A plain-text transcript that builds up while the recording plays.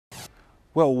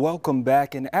Well, welcome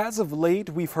back. And as of late,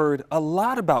 we've heard a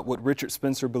lot about what Richard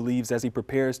Spencer believes as he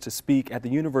prepares to speak at the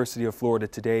University of Florida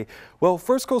today. Well,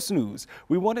 First Coast News,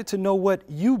 we wanted to know what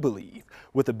you believe.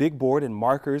 With a big board and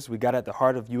markers, we got at the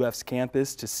heart of UF's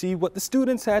campus to see what the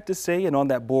students had to say. And on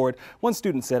that board, one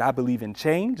student said, "I believe in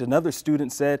change." Another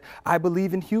student said, "I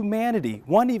believe in humanity."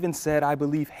 One even said, "I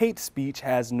believe hate speech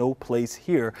has no place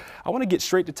here." I want to get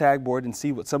straight to Tagboard and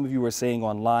see what some of you are saying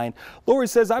online. Lori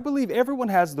says, "I believe everyone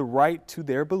has the right to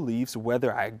their beliefs,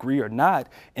 whether I agree or not,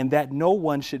 and that no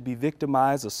one should be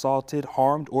victimized, assaulted,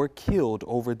 harmed, or killed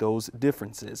over those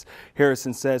differences."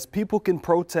 Harrison says, "People can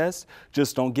protest,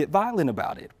 just don't get violent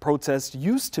about it. Protest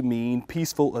used to mean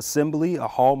peaceful assembly, a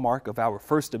hallmark of our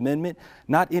First Amendment.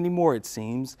 Not anymore, it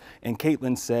seems." And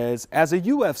Caitlin says, "As a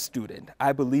UF student,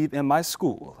 I believe in my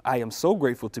school. I am so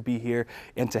grateful to be here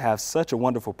and to have such a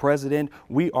wonderful president.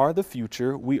 We are the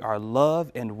future, we are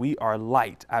love, and we are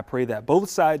light. I pray that both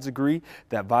sides agree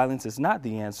that violence is not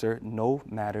the answer, no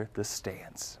matter the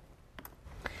stance."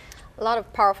 A lot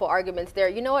of powerful arguments there.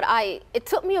 You know what, it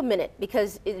took me a minute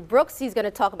because Brooks, he's going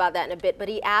to talk about that in a bit, but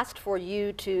he asked for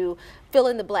you to fill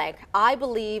in the blank. I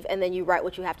believe, and then you write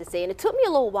what you have to say. And it took me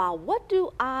a little while. What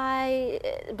do I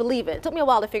believe in? It took me a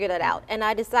while to figure that out. And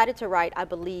I decided to write, I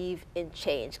believe in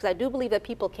change, because I do believe that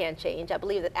people can change. I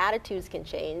believe that attitudes can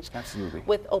change. Absolutely.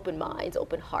 With open minds,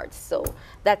 open hearts. So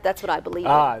that's what I believe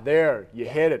in. There, you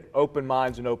hit it. Open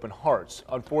minds and open hearts.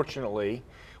 Unfortunately,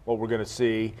 what we're going to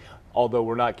see, although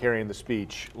we're not carrying the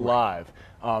speech live,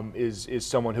 is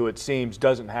someone who it seems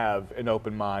doesn't have an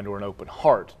open mind or an open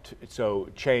heart. So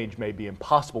change may be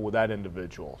impossible with that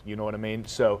individual. You know what I mean?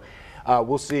 So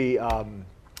we'll see.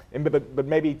 But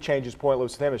maybe change is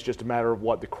pointless to them. It's just a matter of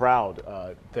what the crowd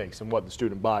thinks and what the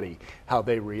student body, how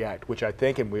they react, which I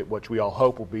think and which we all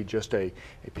hope will be just a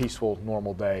peaceful,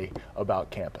 normal day about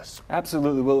campus.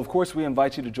 Absolutely. Well, of course, we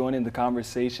invite you to join in the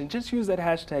conversation. Just use that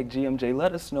hashtag GMJ.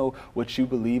 Let us know what you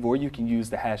believe, or you can use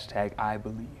the hashtag I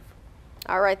believe.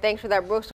 All right. Thanks for that, Brooks.